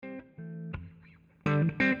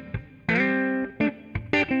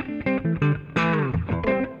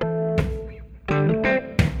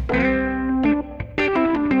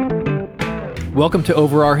Welcome to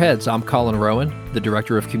Over Our Heads. I'm Colin Rowan, the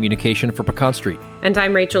Director of Communication for Pecan Street. And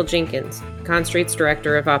I'm Rachel Jenkins, Pecan Street's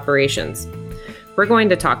Director of Operations. We're going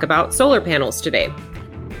to talk about solar panels today.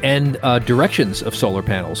 And directions of solar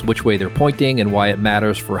panels, which way they're pointing and why it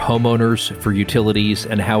matters for homeowners, for utilities,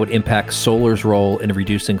 and how it impacts solar's role in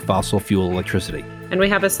reducing fossil fuel electricity. And we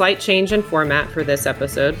have a slight change in format for this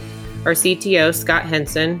episode. Our CTO, Scott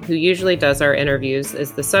Henson, who usually does our interviews,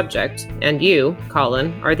 is the subject, and you,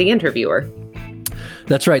 Colin, are the interviewer.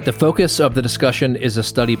 That's right. The focus of the discussion is a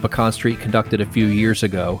study Pecan Street conducted a few years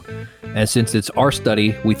ago. And since it's our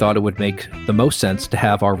study, we thought it would make the most sense to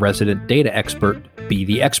have our resident data expert be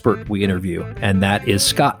the expert we interview, and that is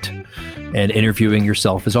Scott. And interviewing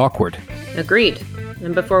yourself is awkward. Agreed.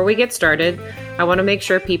 And before we get started, I want to make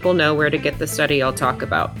sure people know where to get the study I'll talk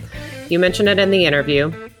about. You mentioned it in the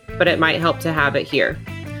interview, but it might help to have it here.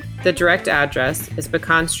 The direct address is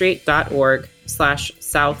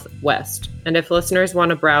pecanstreet.org/southwest. And if listeners want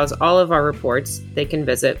to browse all of our reports, they can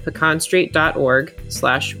visit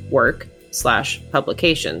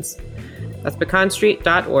pecanstreet.org/work/publications. That's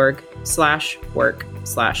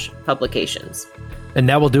pecanstreet.org/work/publications. And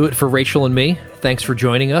that will do it for Rachel and me. Thanks for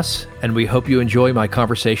joining us, and we hope you enjoy my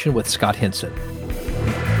conversation with Scott Henson.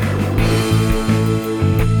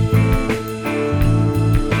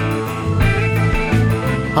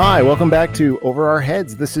 Hi, welcome back to Over Our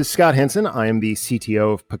Heads. This is Scott Henson. I am the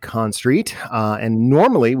CTO of Pecan Street, and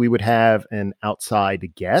normally we would have an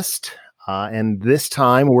outside guest, and this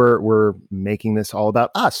time we're making this all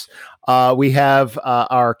about us. We have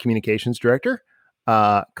our communications director,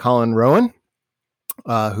 Colin Rowan,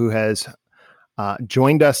 who has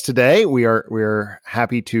joined us today. We're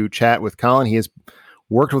happy to chat with Colin. He has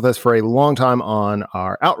worked with us for a long time on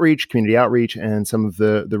our outreach, community outreach, and some of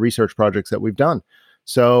the research projects that we've done.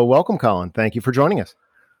 So welcome, Colin. Thank you for joining us.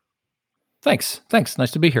 Thanks. Nice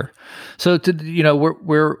to be here. So,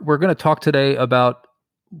 we're going to talk today about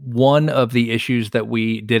one of the issues that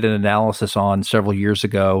we did an analysis on several years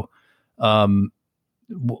ago. One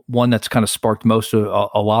that's kind of sparked a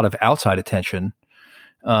lot of outside attention,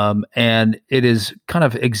 and it is kind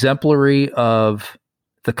of exemplary of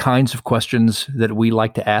the kinds of questions that we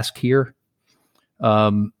like to ask here.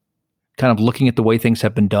 Kind of looking at the way things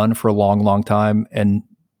have been done for a long, long time and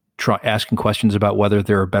asking questions about whether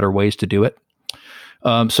there are better ways to do it.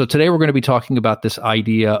 So today we're going to be talking about this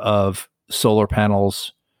idea of solar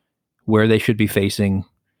panels, where they should be facing,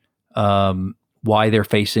 why they're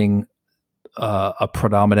facing a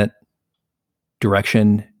predominant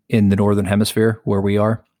direction in the Northern Hemisphere where we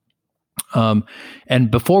are. And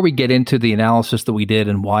before we get into the analysis that we did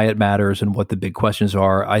and why it matters and what the big questions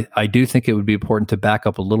are, I do think it would be important to back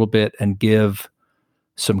up a little bit and give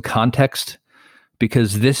some context,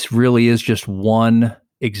 because this really is just one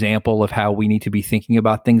example of how we need to be thinking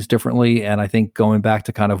about things differently. And I think going back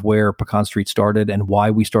to kind of where Pecan Street started and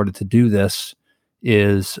why we started to do this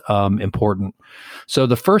is important. So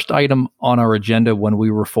the first item on our agenda when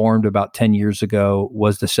we were formed about 10 years ago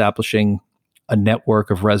was establishing a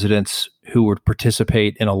network of residents who would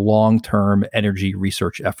participate in a long-term energy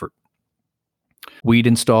research effort. We'd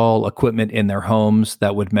install equipment in their homes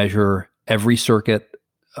that would measure every circuit,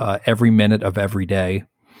 every minute of every day.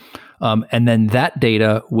 And then that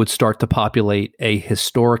data would start to populate a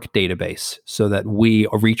historic database so that we,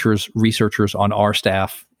 researchers on our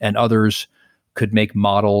staff and others, could make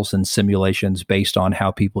models and simulations based on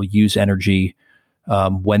how people use energy,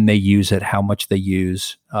 when they use it, how much they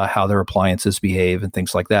use, how their appliances behave, and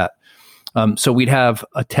things like that. So we'd have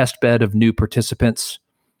a test bed of new participants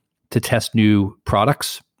to test new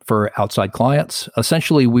products for outside clients.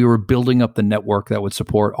 Essentially, we were building up the network that would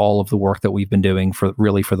support all of the work that we've been doing for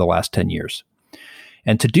the last 10 years.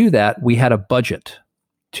 And to do that, we had a budget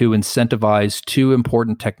to incentivize two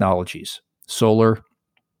important technologies, solar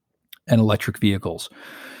and electric vehicles.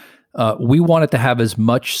 We wanted to have as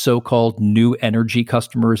much so-called new energy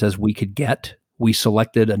customers as we could get. We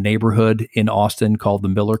selected a neighborhood in Austin called the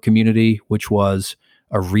Miller community, which was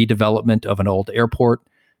a redevelopment of an old airport,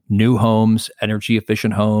 new homes, energy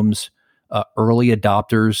efficient homes, early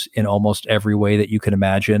adopters in almost every way that you can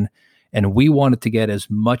imagine. And we wanted to get as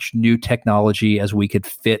much new technology as we could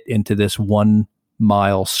fit into this 1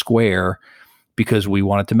 mile square because we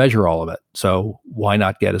wanted to measure all of it. So why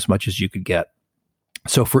not get as much as you could get?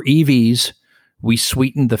 So for EVs, we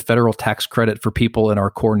sweetened the federal tax credit for people in our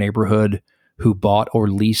core neighborhood who bought or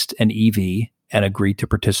leased an EV and agreed to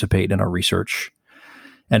participate in our research.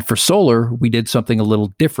 And for solar, we did something a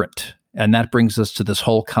little different. And that brings us to this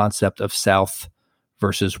whole concept of South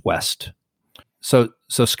versus West. So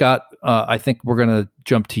Scott, I think we're going to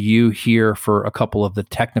jump to you here for a couple of the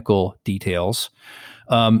technical details.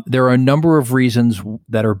 There are a number of reasons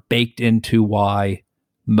that are baked into why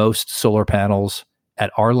most solar panels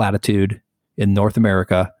at our latitude in North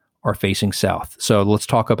America are facing south. So let's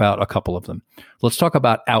talk about a couple of them. Let's talk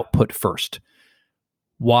about output first.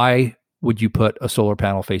 Why would you put a solar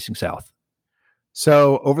panel facing south?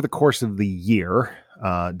 So over the course of the year,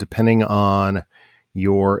 depending on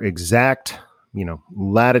your exact,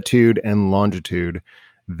 latitude and longitude,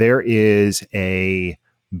 there is a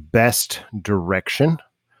best direction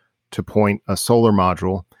to point a solar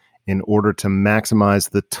module in order to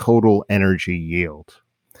maximize the total energy yield.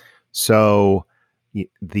 So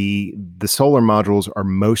the solar modules are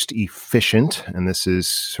most efficient, and this is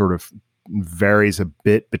sort of varies a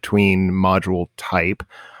bit between module type,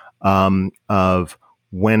 of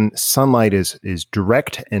when sunlight is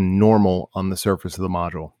direct and normal on the surface of the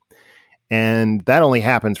module. And that only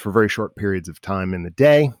happens for very short periods of time in the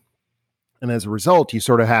day. And as a result, you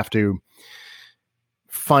sort of have to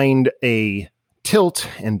find a tilt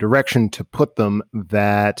and direction to put them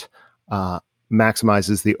that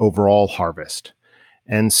maximizes the overall harvest.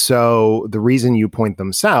 And so the reason you point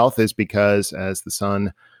them south is because as the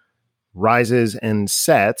sun rises and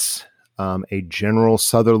sets, a general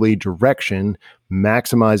southerly direction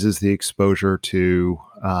maximizes the exposure to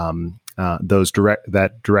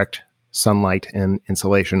that direct sunlight and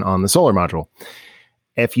insolation on the solar module.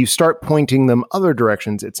 If you start pointing them other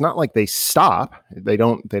directions, it's not like they stop. They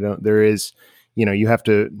don't. There is, you have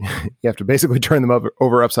to basically turn them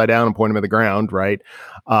over upside down and point them at the ground, right?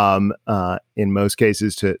 In most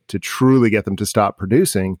cases, to truly get them to stop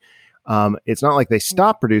producing. It's not like they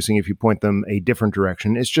stop producing if you point them a different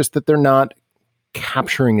direction. It's just that they're not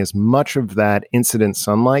capturing as much of that incident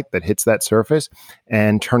sunlight that hits that surface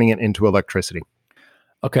and turning it into electricity.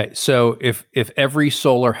 Okay, so if every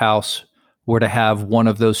solar house were to have one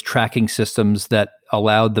of those tracking systems that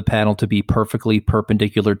allowed the panel to be perfectly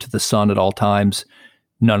perpendicular to the sun at all times,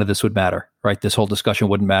 none of this would matter, right? This whole discussion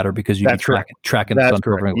wouldn't matter because you'd be tracking the sun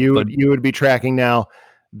perfectly. You would be tracking now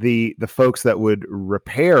the folks that would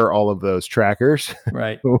repair all of those trackers,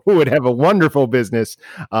 right? Who would have a wonderful business,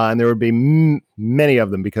 and there would be many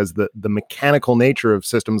of them because the mechanical nature of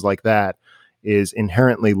systems like that is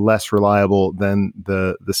inherently less reliable than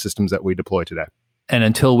the systems that we deploy today. And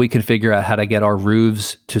until we can figure out how to get our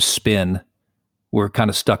roofs to spin, we're kind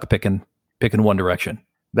of stuck picking one direction.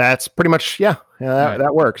 That's pretty much,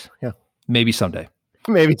 that works. Yeah. Maybe someday.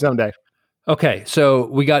 Okay. So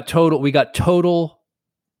we got total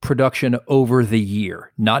production over the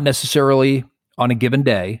year, not necessarily on a given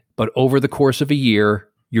day, but over the course of a year,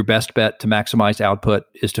 your best bet to maximize output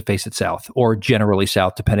is to face it south, or generally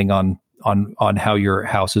south, depending on how your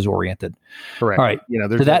house is oriented. Correct. All right.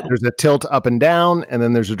 There's a tilt up and down, and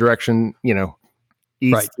then there's a direction,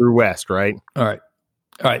 east through west, right? All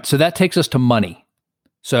right. So that takes us to money.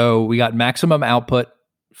 So we got maximum output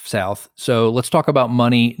south. So let's talk about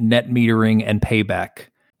money, net metering, and payback.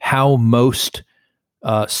 How most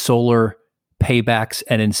solar paybacks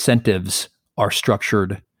and incentives are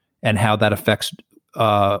structured, and how that affects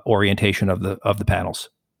orientation of the panels.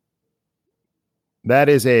 That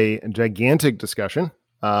is a gigantic discussion.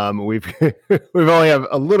 We've only have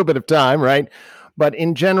a little bit of time, right? But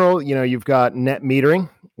in general, you've got net metering,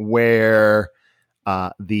 where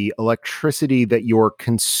the electricity that you're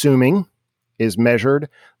consuming is measured,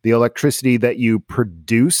 the electricity that you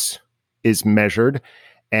produce is measured,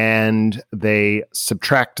 and they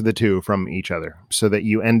subtract the two from each other so that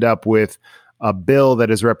you end up with a bill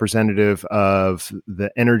that is representative of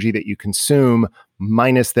the energy that you consume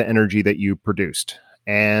minus the energy that you produced.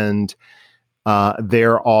 And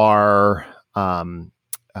there are,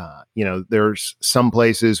 there's some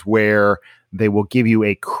places where they will give you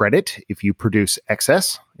a credit if you produce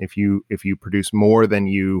excess. If you produce more than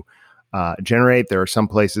you generate, there are some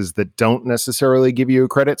places that don't necessarily give you a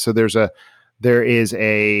credit. So there is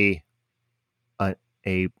a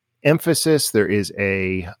emphasis, there is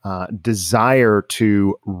a desire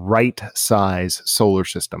to right size solar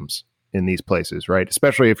systems in these places, right?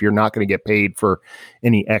 Especially if you're not going to get paid for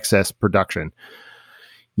any excess production.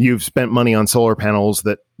 You've spent money on solar panels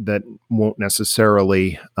that won't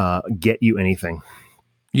necessarily get you anything.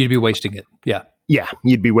 You'd be wasting it. Yeah. Yeah,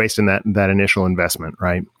 you'd be wasting that initial investment,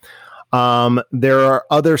 right? There are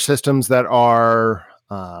other systems that are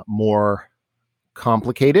more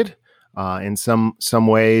complicated. In some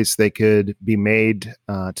ways, they could be made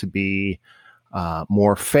to be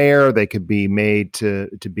more fair. They could be made to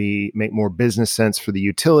make more business sense for the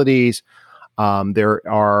utilities. There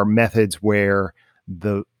are methods where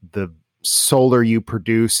the solar you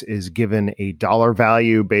produce is given a dollar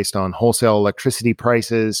value based on wholesale electricity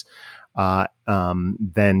prices.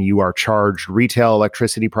 Then you are charged retail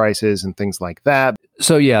electricity prices and things like that.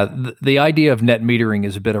 So yeah, the idea of net metering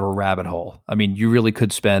is a bit of a rabbit hole. I mean, you really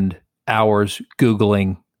could spend hours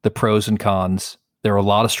Googling the pros and cons. There are a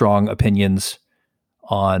lot of strong opinions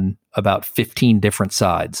on about 15 different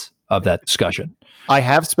sides of that discussion. I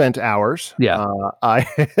have spent hours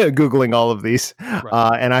Googling all of these,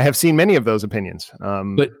 right. And I have seen many of those opinions.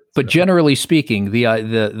 But generally speaking,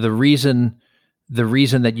 the reason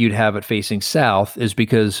that you'd have it facing south is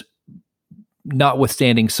because,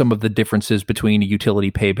 notwithstanding some of the differences between a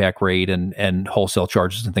utility payback rate and wholesale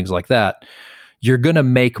charges and things like that, you're going to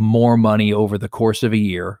make more money over the course of a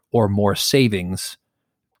year, or more savings,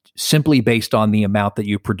 simply based on the amount that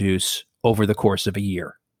you produce over the course of a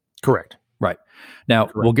year. Correct. Right. Now,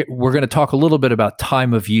 Correct. we're going to talk a little bit about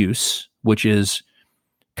time of use, which is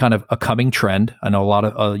kind of a coming trend. I know a lot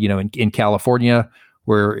of, in California,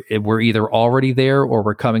 we're either already there or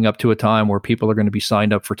we're coming up to a time where people are going to be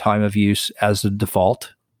signed up for time of use as a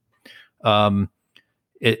default.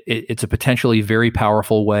 It's a potentially very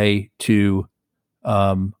powerful way to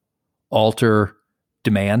alter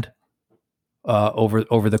demand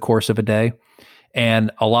over the course of a day.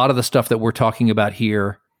 And a lot of the stuff that we're talking about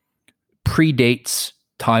here predates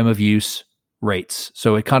time of use rates.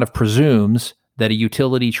 So it kind of presumes that a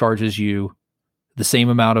utility charges you the same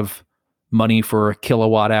amount of money for a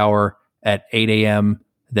kilowatt hour at 8 a.m.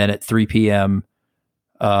 than at 3 p.m.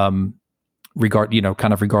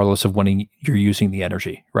 Regardless of when you're using the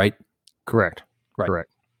energy, right? Correct. Right.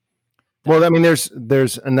 Correct. Well, I mean,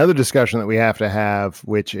 there's another discussion that we have to have,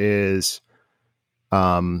 which is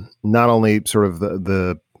not only sort of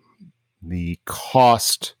the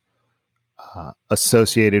cost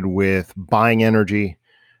associated with buying energy.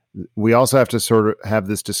 We also have to sort of have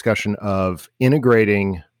this discussion of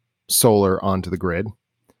integrating solar onto the grid.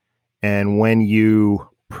 And when you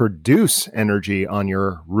produce energy on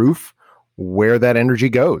your roof, where that energy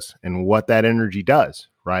goes and what that energy does,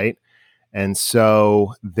 right? And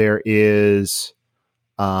so there is,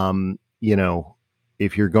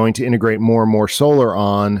 if you're going to integrate more and more solar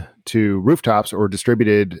on to rooftops or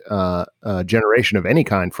distributed generation of any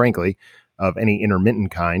kind, frankly, of any intermittent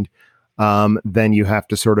kind, then you have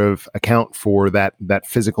to sort of account for that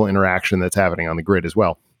physical interaction that's happening on the grid as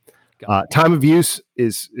well. Time of use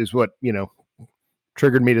is what,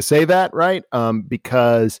 triggered me to say that, right?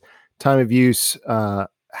 Because time of use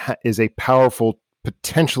is a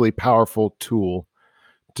potentially powerful tool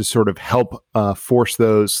to sort of help force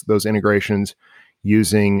those integrations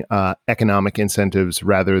using economic incentives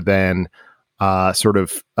rather than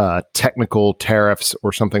technical tariffs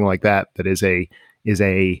or something like that. That is a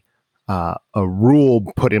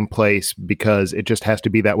rule put in place because it just has to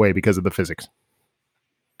be that way because of the physics.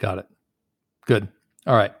 Got it. Good.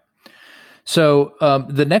 All right. So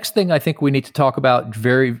the next thing I think we need to talk about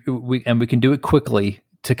we can do it quickly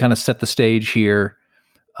to kind of set the stage here,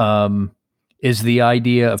 is the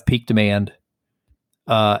idea of peak demand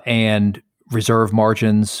and reserve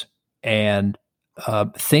margins and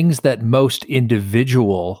things that most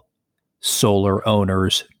individual solar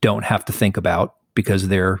owners don't have to think about because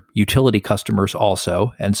they're utility customers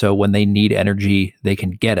also. And so when they need energy, they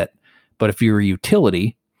can get it. But if you're a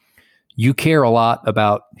utility, you care a lot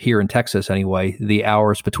about, here in Texas anyway, the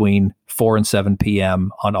hours between 4 and 7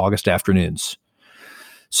 p.m. on August afternoons.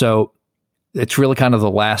 So it's really kind of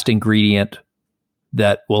the last ingredient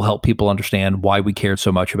that will help people understand why we cared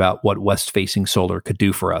so much about what west-facing solar could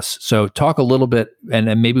do for us. So talk a little bit,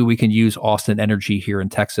 and maybe we can use Austin Energy here in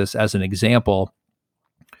Texas as an example.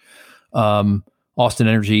 Austin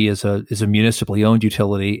Energy is a municipally owned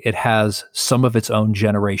utility. It has some of its own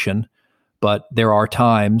generation, but there are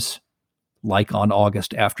times, like on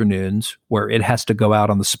August afternoons, where it has to go out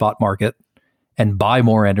on the spot market and buy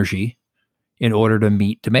more energy in order to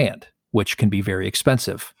meet demand, which can be very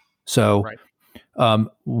expensive. So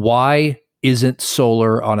why isn't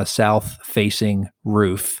solar on a south-facing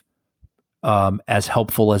roof as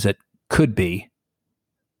helpful as it could be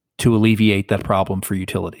to alleviate that problem for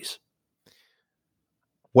utilities?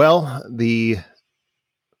 Well, the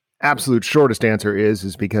absolute shortest answer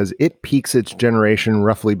is because it peaks its generation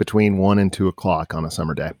roughly between 1 and 2 o'clock on a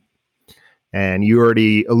summer day. And you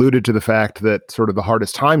already alluded to the fact that sort of the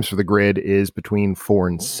hardest times for the grid is between 4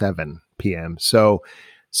 and 7 p.m. So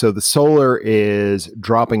the solar is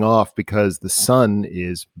dropping off because the sun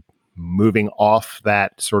is moving off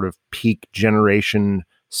that sort of peak generation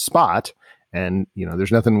spot. And,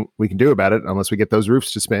 there's nothing we can do about it unless we get those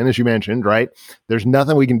roofs to spin, as you mentioned, right? There's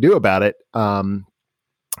nothing we can do about it on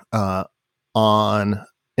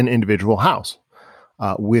an individual house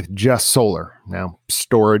with just solar. Now,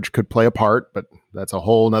 storage could play a part, but that's a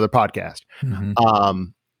whole nother podcast.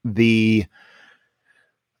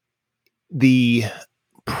 The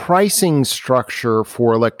pricing structure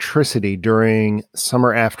for electricity during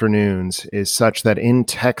summer afternoons is such that in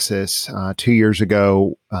Texas 2 years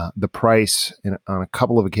ago, the price on a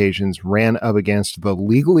couple of occasions ran up against the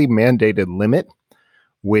legally mandated limit,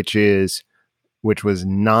 which was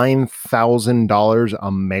 $9,000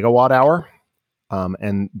 a megawatt hour.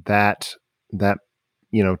 And that,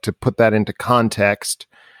 to put that into context,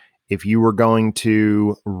 if you were going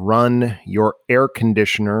to run your air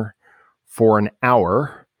conditioner for an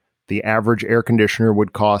hour, the average air conditioner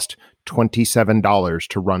would cost $27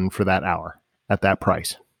 to run for that hour at that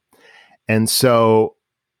price. And so,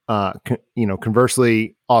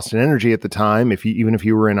 conversely, Austin Energy at the time, even if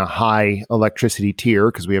you were in a high electricity tier,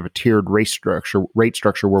 because we have a tiered rate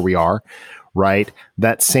structure where we are, right?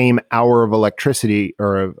 That same hour of electricity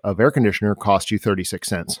or of air conditioner cost you 36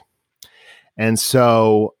 cents. And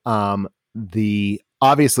so, obviously,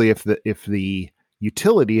 if the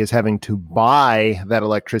utility is having to buy that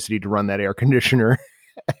electricity to run that air conditioner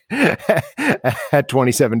at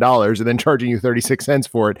 $27 and then charging you 36 cents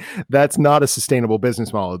for it, that's not a sustainable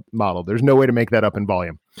business model. There's no way to make that up in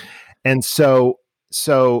volume. And so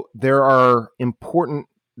there are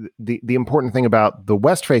the important thing about the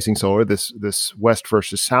west facing solar, this west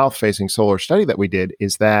versus south facing solar study that we did,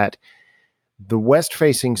 is that the west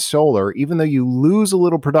facing solar, even though you lose a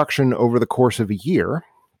little production over the course of a year,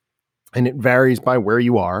 and it varies by where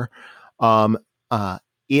you are,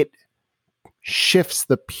 it shifts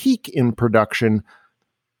the peak in production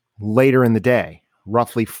later in the day,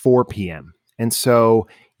 roughly 4 p.m. And so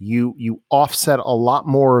you offset a lot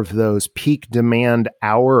more of those peak demand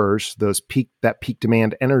hours, that peak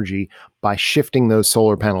demand energy, by shifting those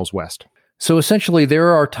solar panels west. So essentially, there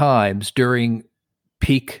are times during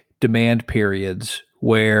peak demand periods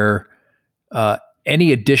where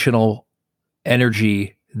any additional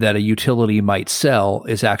energy that a utility might sell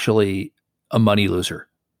is actually a money loser.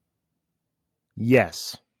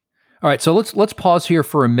 Yes. All right, so let's pause here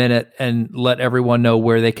for a minute and let everyone know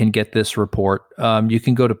where they can get this report. You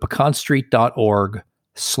can go to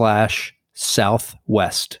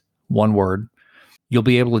pecanstreet.org/southwest, one word. You'll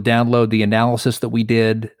be able to download the analysis that we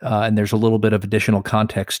did, and there's a little bit of additional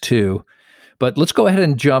context too. But let's go ahead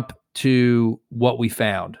and jump to what we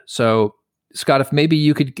found. So, Scott, if maybe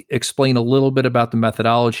you could explain a little bit about the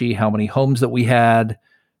methodology, how many homes that we had,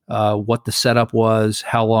 what the setup was,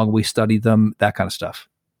 how long we studied them, that kind of stuff.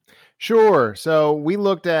 Sure. So we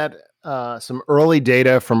looked at some early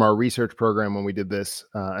data from our research program when we did this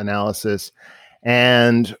analysis,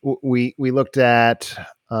 and we looked at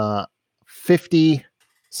 50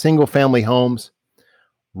 single-family homes.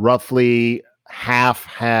 Roughly half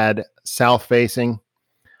had south-facing.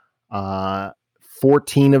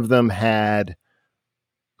 14 of them had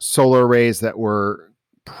solar arrays that were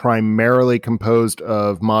primarily composed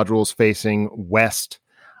of modules facing west.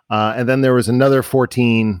 And then there was another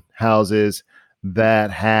 14 houses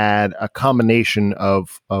that had a combination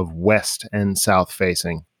of west and south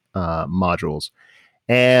facing modules.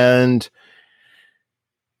 And,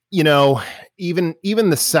 even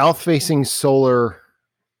the south facing solar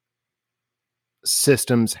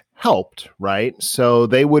systems helped, right? So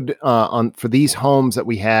they would, for these homes that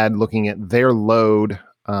we had, looking at their load,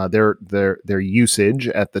 their usage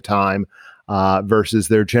at the time, versus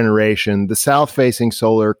their generation, the south-facing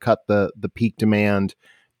solar cut the peak demand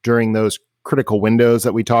during those critical windows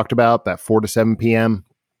that we talked about, that 4 to 7 p.m.,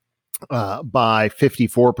 by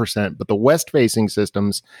 54%. But the west-facing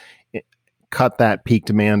systems cut that peak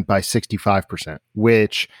demand by 65%,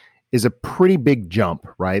 which is a pretty big jump,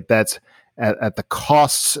 right? That's at the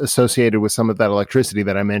costs associated with some of that electricity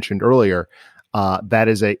that I mentioned earlier. That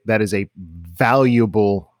is a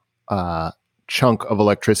valuable chunk of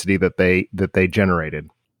electricity that they generated.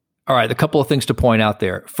 All right, a couple of things to point out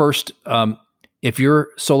there. First, if your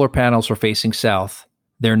solar panels are facing south,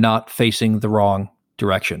 they're not facing the wrong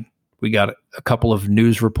direction. We got a couple of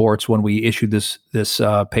news reports when we issued this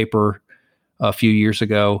paper a few years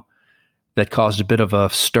ago that caused a bit of a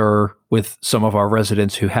stir with some of our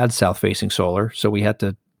residents who had south-facing solar, so we had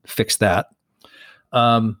to fix that.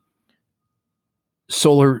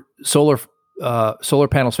 Solar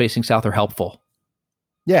panels facing south are helpful.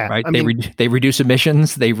 Yeah, right. They reduce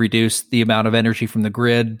emissions. They reduce the amount of energy from the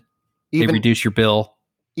grid. They reduce your bill.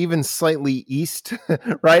 Even slightly east,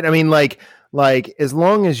 right? I mean, like as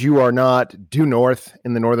long as you are not due north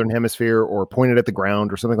in the northern hemisphere or pointed at the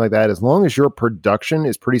ground or something like that, as long as your production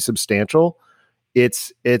is pretty substantial,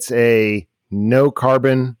 it's a no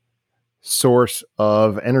carbon source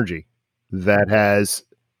of energy that has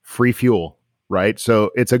free fuel, right?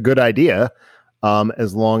 So it's a good idea,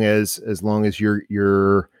 as long as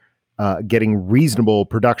you're getting reasonable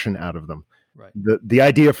production out of them. Right. The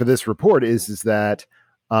idea for this report is that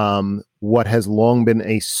what has long been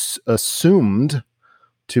assumed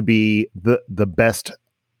to be the best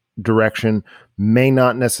direction may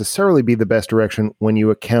not necessarily be the best direction when you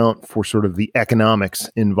account for sort of the economics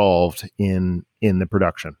involved in the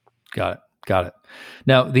production. Got it.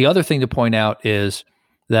 Now, the other thing to point out is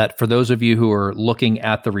that for those of you who are looking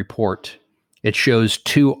at the report, it shows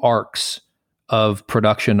 2 arcs of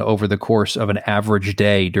production over the course of an average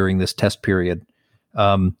day during this test period.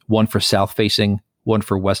 One for south-facing, one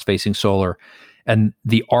for west-facing solar. And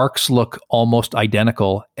the arcs look almost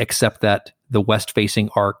identical, except that the west-facing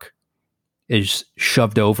arc is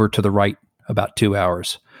shoved over to the right about 2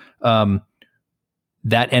 hours.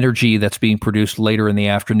 That energy that's being produced later in the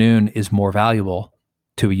afternoon is more valuable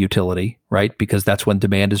to a utility, right? Because that's when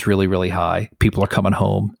demand is really, really high. People are coming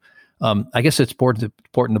home. I guess it's important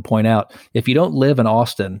to point out, if you don't live in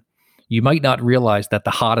Austin, you might not realize that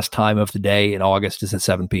the hottest time of the day in August is at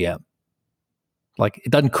 7 p.m. Like, it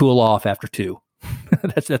doesn't cool off after 2.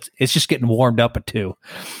 It's just getting warmed up at 2.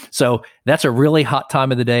 So that's a really hot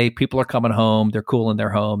time of the day. People are coming home. They're cooling their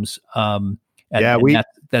homes.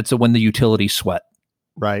 That's when the utilities sweat.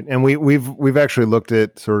 Right. And we've actually looked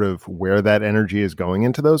at sort of where that energy is going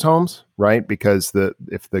into those homes, right? Because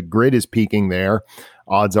if the grid is peaking there,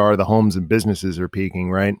 odds are the homes and businesses are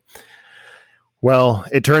peaking, right? Well,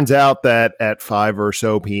 it turns out that at 5 or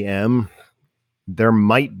so p.m., there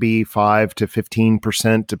might be 5 to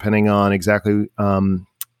 15%, depending on exactly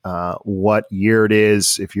what year it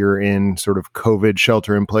is. If you're in sort of COVID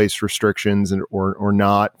shelter-in-place restrictions or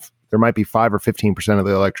not, there might be 5 or 15% of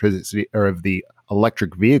the electricity or of the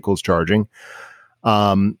electric vehicles charging,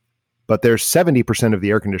 but there's 70% of the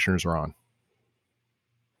air conditioners are on.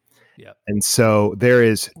 Yeah, and so there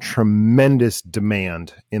is tremendous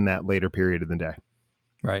demand in that later period of the day.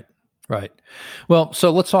 Right. Well,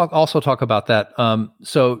 so let's also talk about that.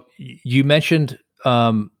 So you mentioned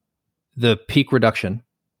the peak reduction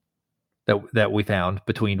that we found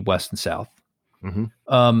between west and south.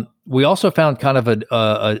 Mm-hmm. We also found kind of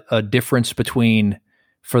a difference between,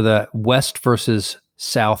 for the west versus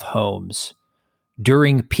south homes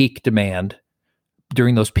during peak demand,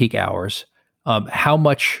 during those peak hours, how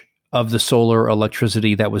much of the solar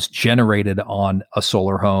electricity that was generated on a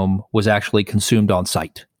solar home was actually consumed on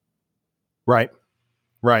site. Right.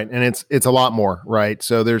 And it's a lot more, right?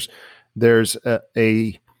 So there's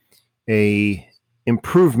a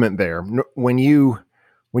improvement there. When you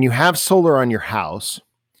have solar on your house,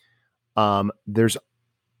 there's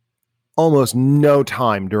almost no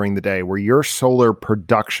time during the day where your solar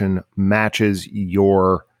production matches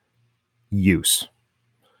your use.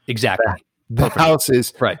 Exactly. The house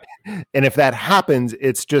is right. And if that happens,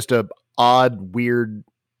 it's just a odd, weird,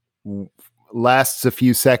 lasts a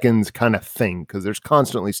few seconds kind of thing, because there's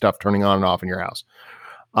constantly stuff turning on and off in your house.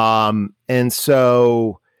 And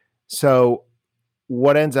so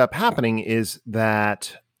what ends up happening is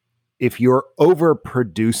that if you're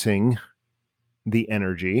overproducing the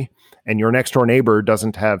energy and your next door neighbor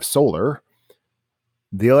doesn't have solar,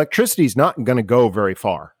 the electricity is not going to go very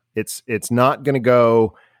far. It's not going to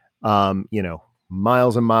go,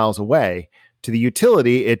 miles and miles away. To the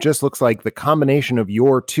utility, it just looks like the combination of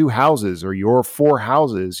your 2 houses or your 4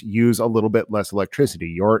 houses use a little bit less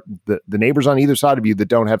electricity. The neighbors on either side of you that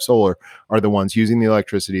don't have solar are the ones using the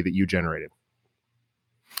electricity that you generated.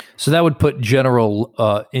 So that would put in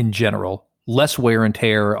general, less wear and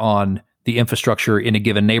tear on the infrastructure in a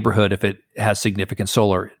given neighborhood if it has significant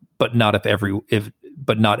solar, but not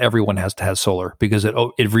not everyone has to have solar, because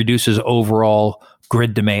it reduces overall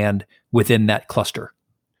grid demand within that cluster.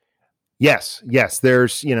 Yes.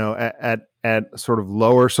 There's, at sort of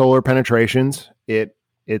lower solar penetrations, it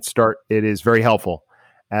is very helpful.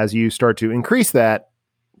 As you start to increase that,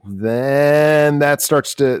 then there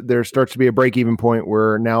starts to be a break-even point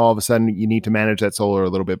where now all of a sudden you need to manage that solar a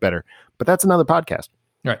little bit better. But that's another podcast.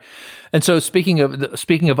 Right. And so speaking of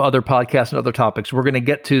other podcasts and other topics, we're going to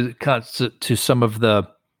get to some of the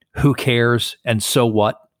who cares and so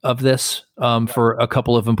what of this for a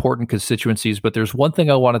couple of important constituencies. But there's one thing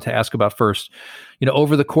I wanted to ask about first.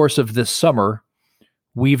 Over the course of this summer,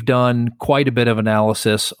 we've done quite a bit of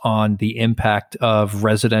analysis on the impact of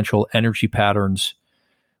residential energy patterns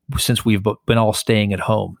since we've been all staying at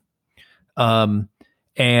home.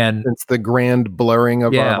 And it's the grand blurring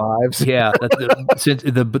of our lives. Since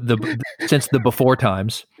the before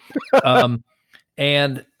times.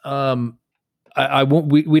 I won't.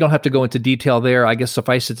 We don't have to go into detail there. I guess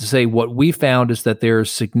suffice it to say, what we found is that there's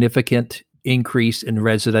significant increase in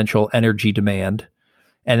residential energy demand,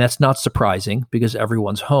 and that's not surprising because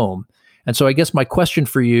everyone's home. And so, I guess my question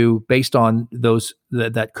for you, based on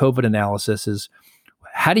that COVID analysis, is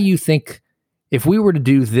how do you think if we were to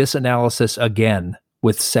do this analysis again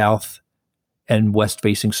with south and west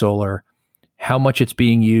facing solar, how much it's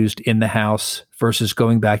being used in the house versus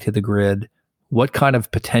going back to the grid? What kind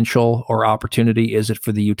of potential or opportunity is it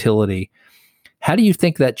for the utility? How do you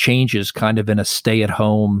think that changes kind of in a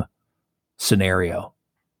stay-at-home scenario?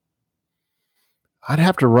 I'd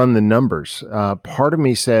have to run the numbers. Part of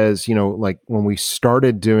me says, like when we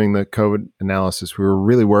started doing the COVID analysis, we were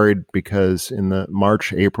really worried because in the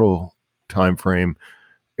March, April timeframe,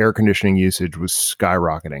 air conditioning usage was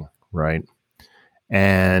skyrocketing, right?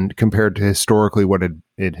 And compared to historically what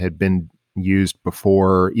it had been used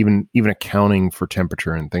before, even accounting for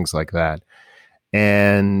temperature and things like that.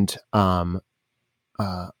 And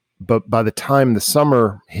but by the time the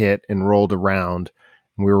summer hit and rolled around,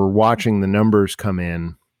 we were watching the numbers come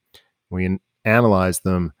in, we analyzed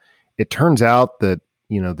them. It turns out that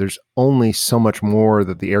there's only so much more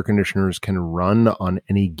that the air conditioners can run on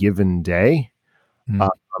any given day.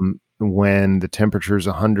 When the temperature is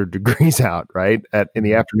 100 degrees out, right? In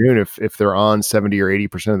the afternoon, if they're on 70 or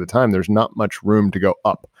 80% of the time, there's not much room to go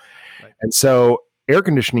up. Right. And so air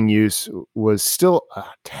conditioning use was still a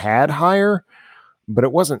tad higher, but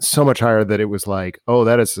it wasn't so much higher that it was like, oh,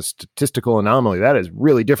 that is a statistical anomaly. That is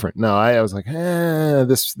really different. No, I was like,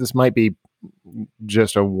 this might be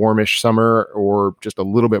just a warmish summer or just a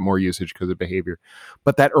little bit more usage because of behavior.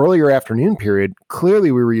 But that earlier afternoon period,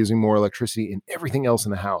 clearly we were using more electricity in everything else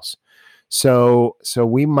in the house. So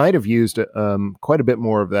we might have used quite a bit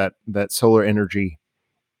more of that solar energy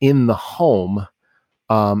in the home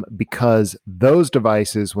because those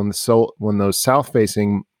devices, when those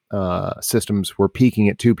south-facing systems were peaking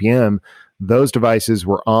at 2 p.m., those devices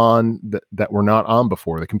were on that were not on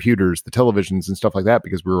before, the computers, the televisions, and stuff like that,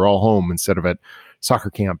 because we were all home instead of at soccer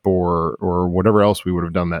camp or whatever else we would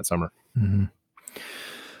have done that summer. Mm-hmm.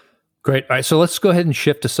 Great. All right. So let's go ahead and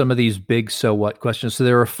shift to some of these big so what questions. So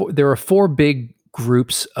there are four big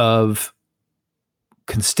groups of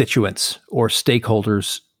constituents or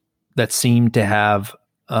stakeholders that seem to have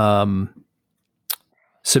some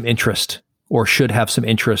interest or should have some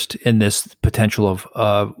interest in this potential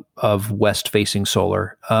of west facing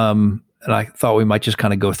solar. And I thought we might just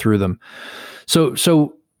kind of go through them.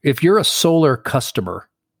 So if you're a solar customer,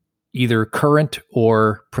 either current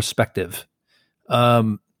or prospective,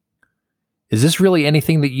 is this really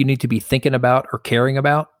anything that you need to be thinking about or caring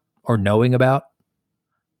about or knowing about?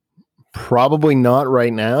 Probably not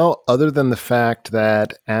right now, other than the fact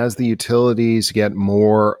that as the utilities get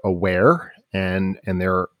more aware and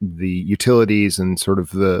they're the utilities and sort of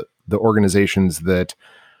the organizations that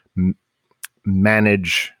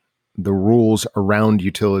manage the rules around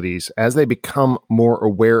utilities, as they become more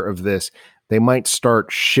aware of this, they might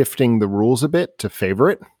start shifting the rules a bit to favor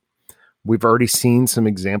it. We've already seen some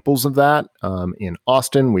examples of that in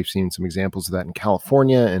Austin. We've seen some examples of that in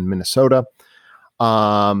California and Minnesota.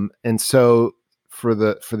 And so for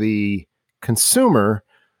the consumer,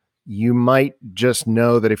 you might just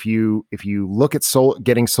know that if you look at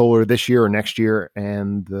getting solar this year or next year,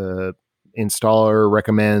 and the installer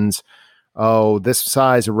recommends, this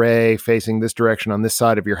size array facing this direction on this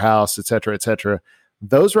side of your house, et cetera,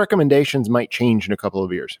 those recommendations might change in a couple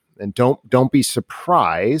of years. And don't be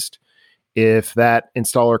surprised if that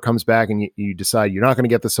installer comes back and you decide you're not going to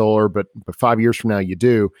get the solar, but 5 years from now you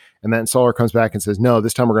do, and that installer comes back and says, no,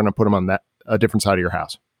 this time we're going to put them on a different side of your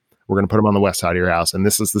house. We're going to put them on the west side of your house, and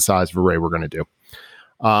this is the size of array we're going to do.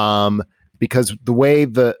 Because the way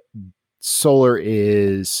the solar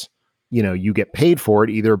is, you get paid for it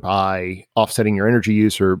either by offsetting your energy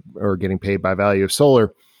use or getting paid by value of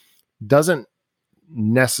solar, doesn't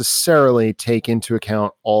necessarily take into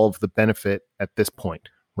account all of the benefit at this point,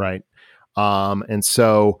 right? And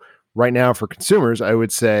so right now for consumers, I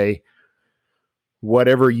would say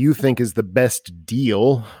whatever you think is the best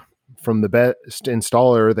deal from the best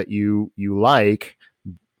installer that you like,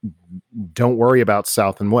 don't worry about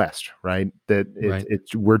south and west, right?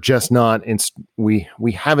 We're just not, we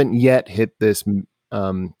haven't yet hit this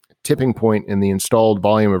tipping point in the installed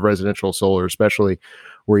volume of residential solar, especially,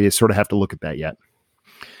 where you sort of have to look at that yet.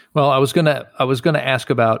 Well, I was gonna ask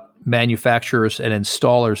about manufacturers and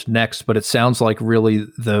installers next, but it sounds like really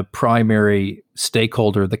the primary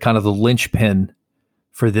stakeholder, the kind of the linchpin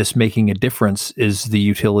for this making a difference, is the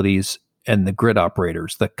utilities and the grid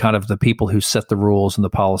operators, the kind of the people who set the rules and the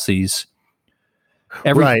policies.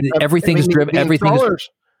 Everything is driven. Everything is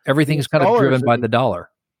everything is kind of driven by the dollar.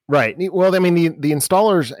 Right. Well, I mean, the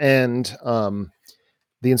installers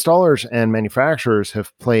and manufacturers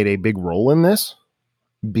have played a big role in this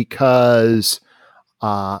because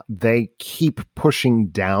they keep pushing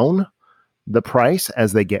down the price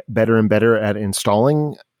as they get better and better at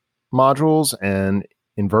installing modules and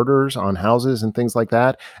inverters on houses and things like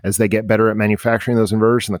that. As they get better at manufacturing those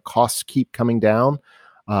inverters and the costs keep coming down.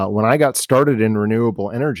 When I got started in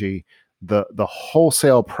renewable energy, the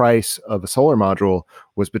wholesale price of a solar module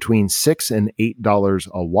was between $6 and $8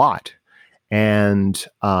 a watt. And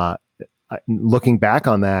looking back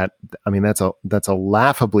on that, I mean, that's a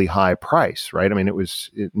laughably high price, right? I mean,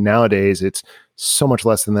 nowadays it's so much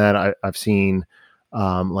less than that. I've seen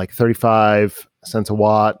like 35 cents a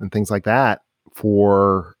watt and things like that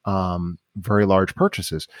for very large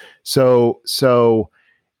purchases. So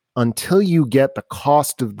until you get the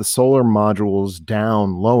cost of the solar modules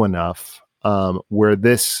down low enough where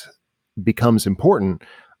this becomes important,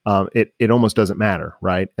 it almost doesn't matter,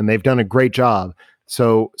 right? And they've done a great job.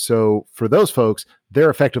 So for those folks, they're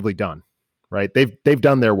effectively done, right? They've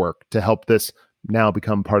done their work to help this now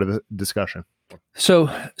become part of the discussion. So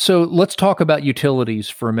let's talk about utilities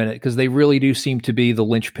for a minute, because they really do seem to be the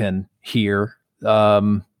linchpin here.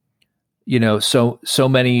 So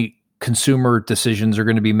many consumer decisions are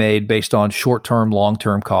going to be made based on short-term,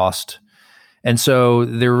 long-term cost. And so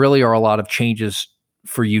there really are a lot of changes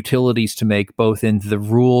for utilities to make, both in the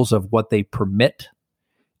rules of what they permit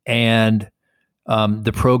and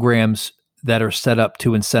the programs that are set up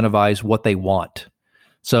to incentivize what they want.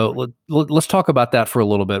 So let's talk about that for a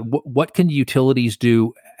little bit. What can utilities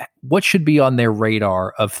do? What should be on their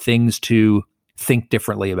radar of things to think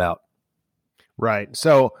differently about? Right.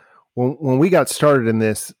 So when we got started in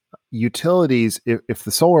this, utilities, if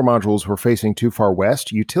the solar modules were facing too far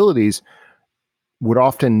west, utilities would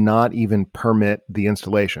often not even permit the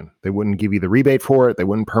installation. They wouldn't give you the rebate for it. They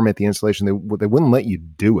wouldn't permit the installation. They wouldn't let you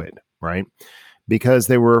do it, right? Because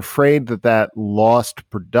they were afraid that lost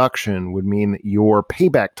production would mean that your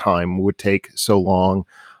payback time would take so long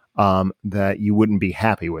that you wouldn't be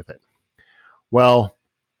happy with it. Well,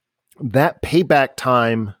 that payback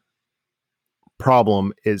time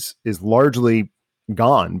problem is largely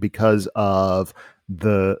gone because of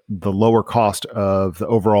the lower cost of the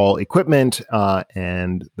overall equipment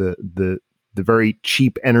and the very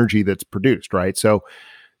cheap energy that's produced, right? So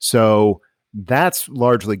that's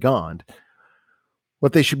largely gone.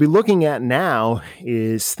 What they should be looking at now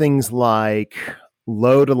is things like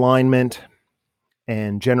load alignment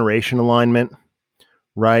and generation alignment,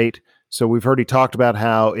 right? So we've already talked about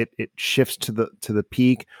how it shifts to the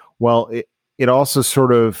peak. Well, it also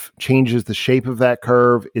sort of changes the shape of that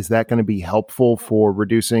curve. Is that going to be helpful for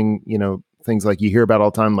reducing, things like you hear about all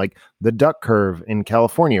the time, like the duck curve in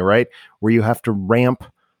California, right? Where you have to ramp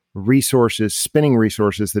spinning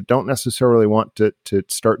resources that don't necessarily want to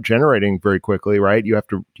start generating very quickly, right? You have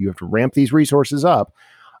to ramp these resources up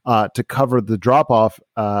to cover the drop off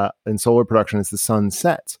in solar production as the sun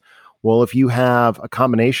sets. Well, if you have a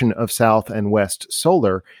combination of south and west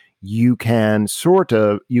solar, you can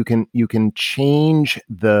change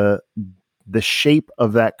the shape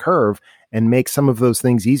of that curve and make some of those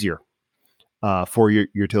things easier for your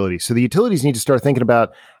utilities. So the utilities need to start thinking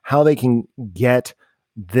about how they can get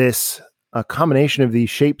a combination of these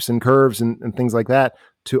shapes and curves and things like that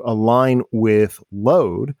to align with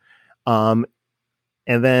load. And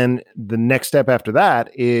then the next step after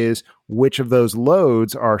that is which of those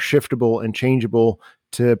loads are shiftable and changeable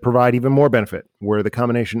to provide even more benefit, where the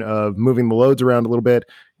combination of moving the loads around a little bit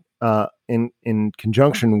in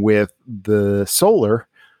conjunction with the solar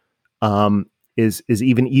is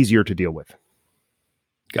even easier to deal with.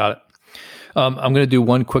 Got it. I'm going to do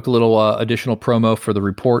one quick little additional promo for the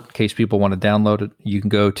report in case people want to download it. You can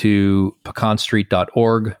go to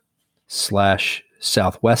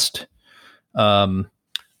pecanstreet.org/southwest.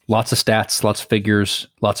 Lots of stats, lots of figures,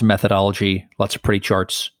 lots of methodology, lots of pretty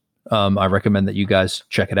charts. I recommend that you guys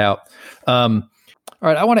check it out. All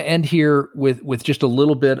right, I want to end here with just a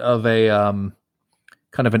little bit of a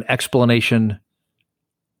kind of an explanation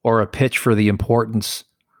or a pitch for the importance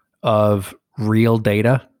of real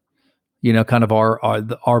data. Kind of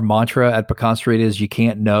our mantra at Pecan Street is you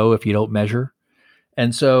can't know if you don't measure.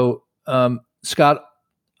 And so, Scott,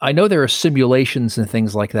 I know there are simulations and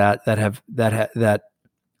things like that that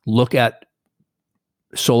look at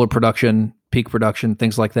solar production, peak production,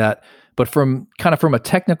 things like that. But from a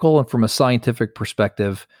technical and from a scientific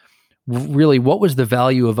perspective, really, what was the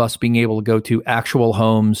value of us being able to go to actual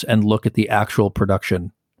homes and look at the actual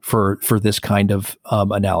production for this kind of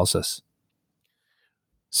analysis?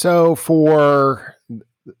 So for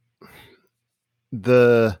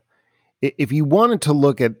if you wanted to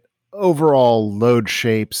look at overall load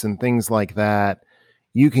shapes and things like that,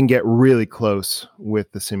 you can get really close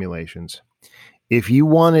with the simulations. If you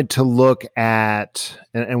wanted to look at,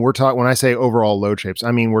 and we're talking, when I say overall load shapes,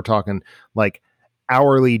 I mean, we're talking like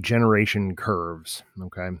hourly generation curves.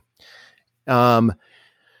 Okay.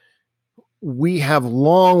 We have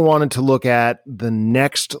long wanted to look at the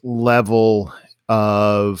next level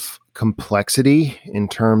of complexity in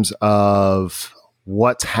terms of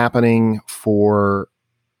what's happening for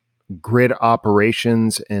grid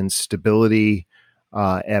operations and stability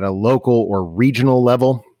at a local or regional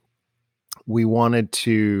level. We wanted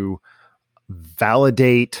to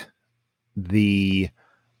validate the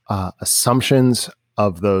assumptions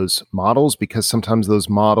of those models, because sometimes those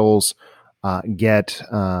models get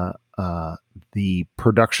the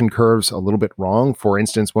production curves a little bit wrong. For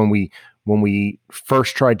instance, when we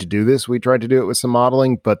first tried to do this, we tried to do it with some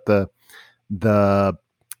modeling, but the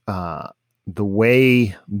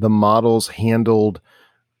way the models handled,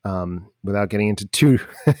 without getting into too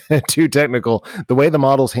technical, the way the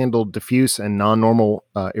models handled diffuse and non-normal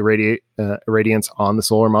irradiance on the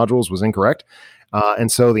solar modules was incorrect,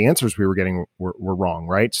 and so the answers we were getting were wrong,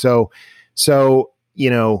 right? So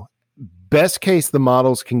best case, the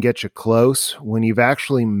models can get you close. When you've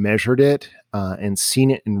actually measured it and seen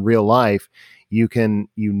it in real life, you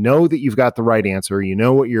know that you've got the right answer. You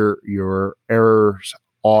know what your errors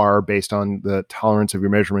are based on the tolerance of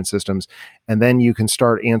your measurement systems. And then you can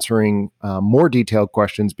start answering more detailed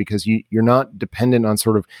questions, because you're not dependent on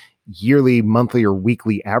sort of yearly, monthly, or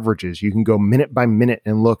weekly averages. You can go minute by minute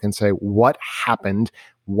and look and say, what happened?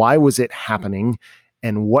 Why was it happening?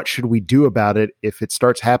 And what should we do about it if it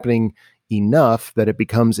starts happening enough that it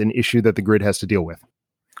becomes an issue that the grid has to deal with?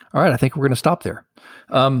 All right. I think we're going to stop there.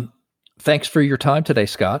 Thanks for your time today,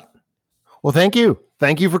 Scott. Well, thank you.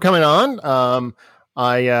 Thank you for coming on.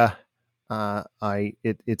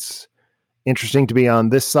 It's interesting to be on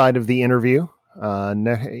this side of the interview.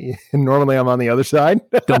 Normally I'm on the other side.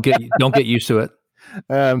 Don't get used to it.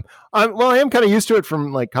 I am kind of used to it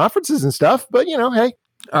from like conferences and stuff, but hey.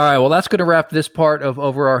 All right. Well, that's going to wrap this part of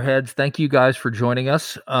Over Our Heads. Thank you guys for joining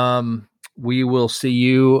us. We will see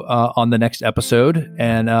you on the next episode,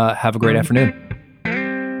 and have a great afternoon.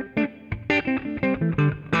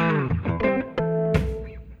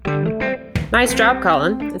 Nice job,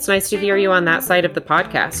 Colin. It's nice to hear you on that side of the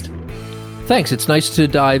podcast. Thanks. It's nice to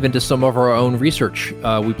dive into some of our own research.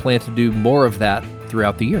 We plan to do more of that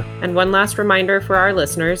throughout the year. And one last reminder for our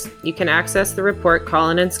listeners, you can access the report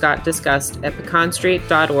Colin and Scott discussed at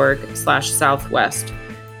pecanstreet.org/southwest.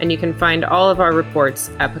 And you can find all of our reports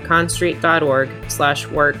at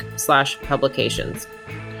pecanstreet.org/work/publications.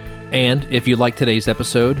 And if you like today's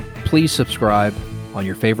episode, please subscribe on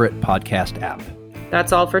your favorite podcast app.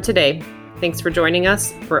 That's all for today. Thanks for joining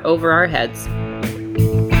us for Over Our Heads.